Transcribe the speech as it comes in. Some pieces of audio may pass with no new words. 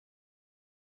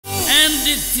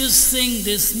if you sing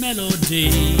this melody,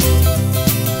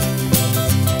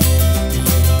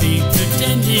 be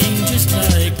pretending just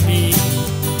like me.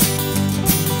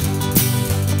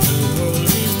 The world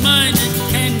is mine, it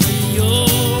can be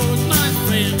yours, my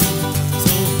friend.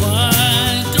 So why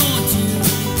don't you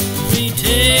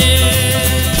pretend?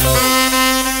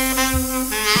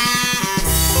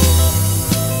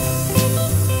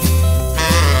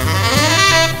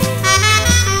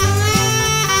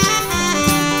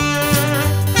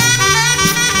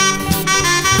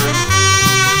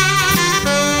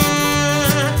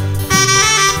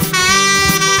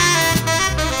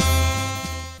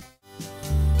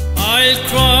 I'll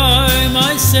cry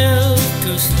myself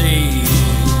to sleep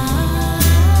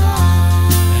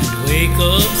and wake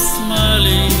up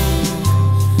smiling.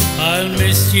 I'll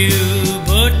miss you,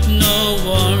 but no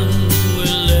one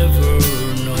will ever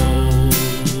know.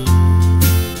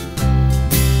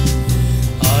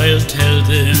 I'll tell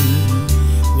them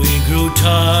we grew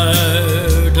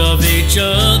tired of each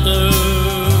other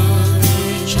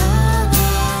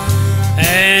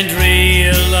and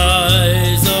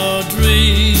realize our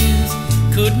dreams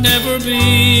could never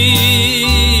be.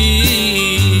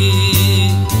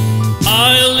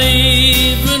 I'll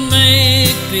even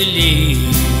make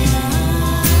believe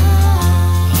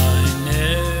I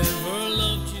never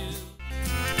loved you.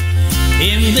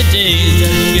 In the days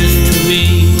that used to be,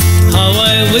 how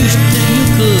I wished that you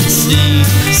could see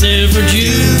silver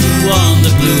dew on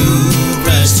the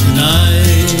bluegrass tonight.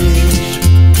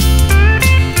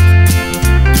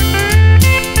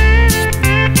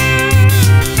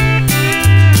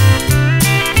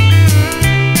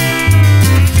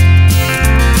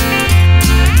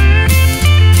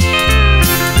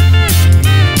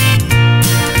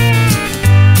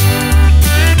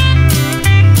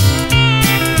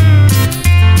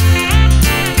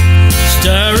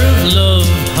 Star of love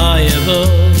high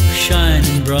above,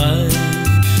 shining bright.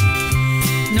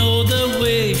 Know the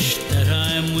wish that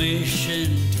I'm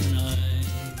wishing tonight.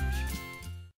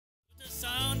 The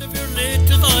sound of your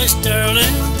little voice,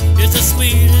 darling, is the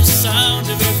sweetest sound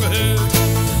I've ever heard.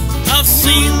 I've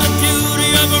seen the beauty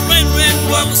of a red, red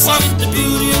rose, seen the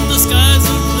beauty of the skies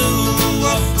of blue,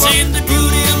 seen the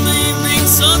beauty of the evening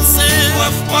sunset,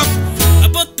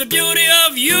 but the beauty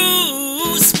of you,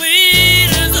 sweet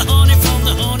as the honey from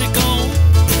the honeycomb,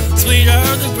 sweet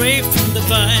are the grape from the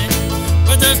vine,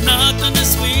 but there's nothing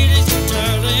as sweet as you,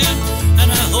 darling, and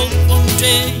I hope one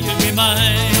day you'll be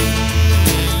mine.